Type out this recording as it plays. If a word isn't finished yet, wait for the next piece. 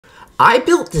I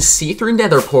built this see-through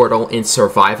nether portal in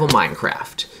Survival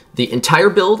Minecraft. The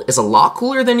entire build is a lot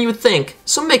cooler than you would think,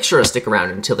 so make sure to stick around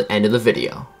until the end of the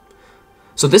video.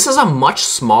 So this is a much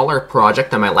smaller project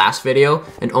than my last video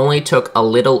and only took a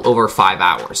little over 5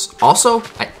 hours. Also,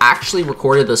 I actually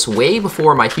recorded this way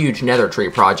before my huge nether tree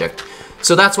project,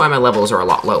 so that's why my levels are a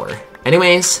lot lower.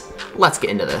 Anyways, let's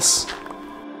get into this.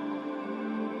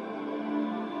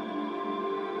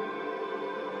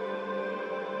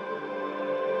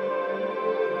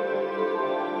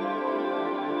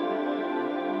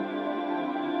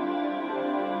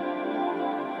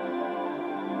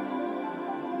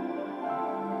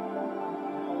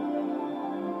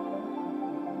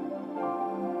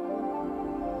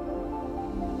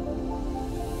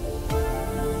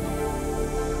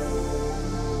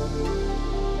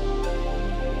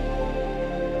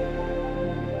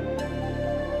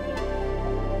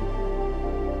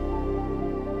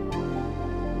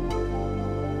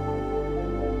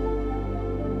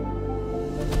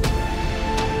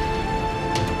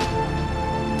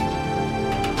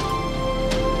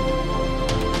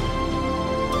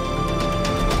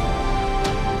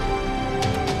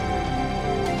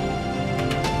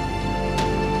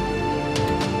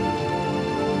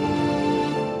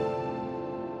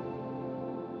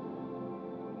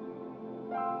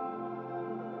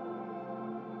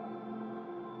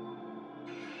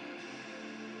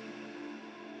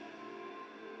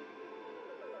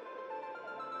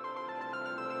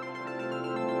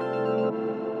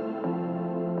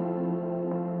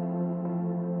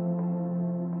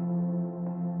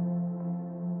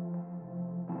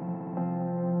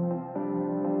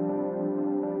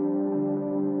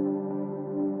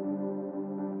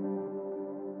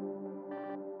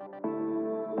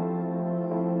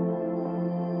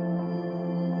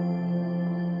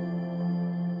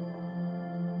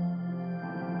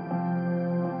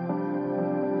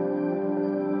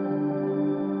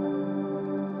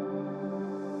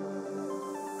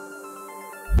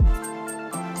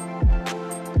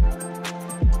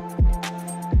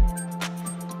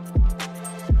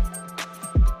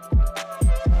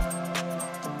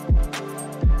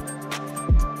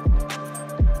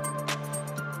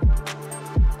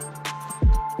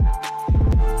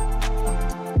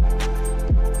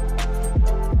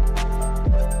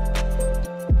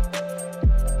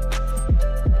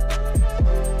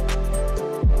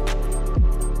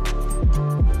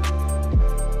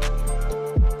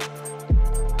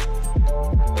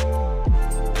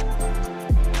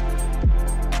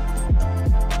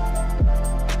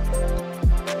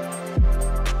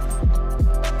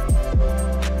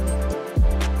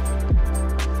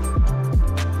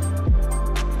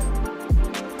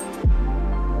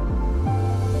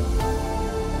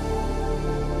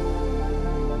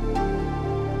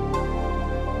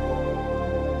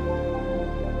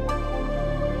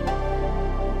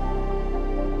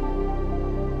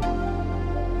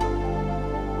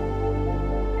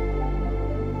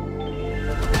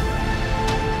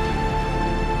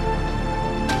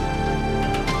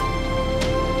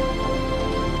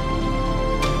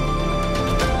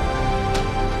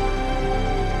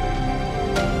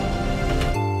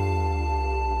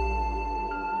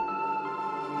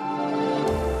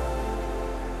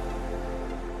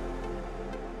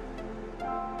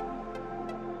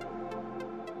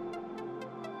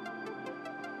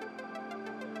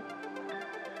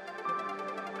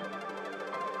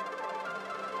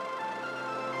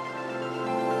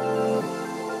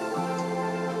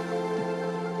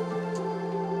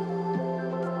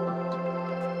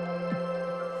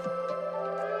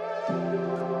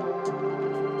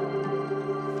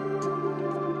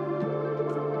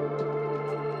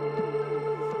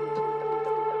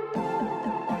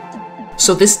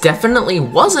 So this definitely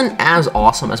wasn't as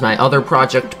awesome as my other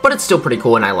project, but it's still pretty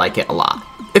cool and I like it a lot.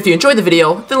 If you enjoyed the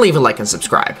video, then leave a like and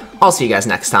subscribe. I'll see you guys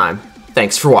next time.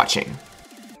 Thanks for watching.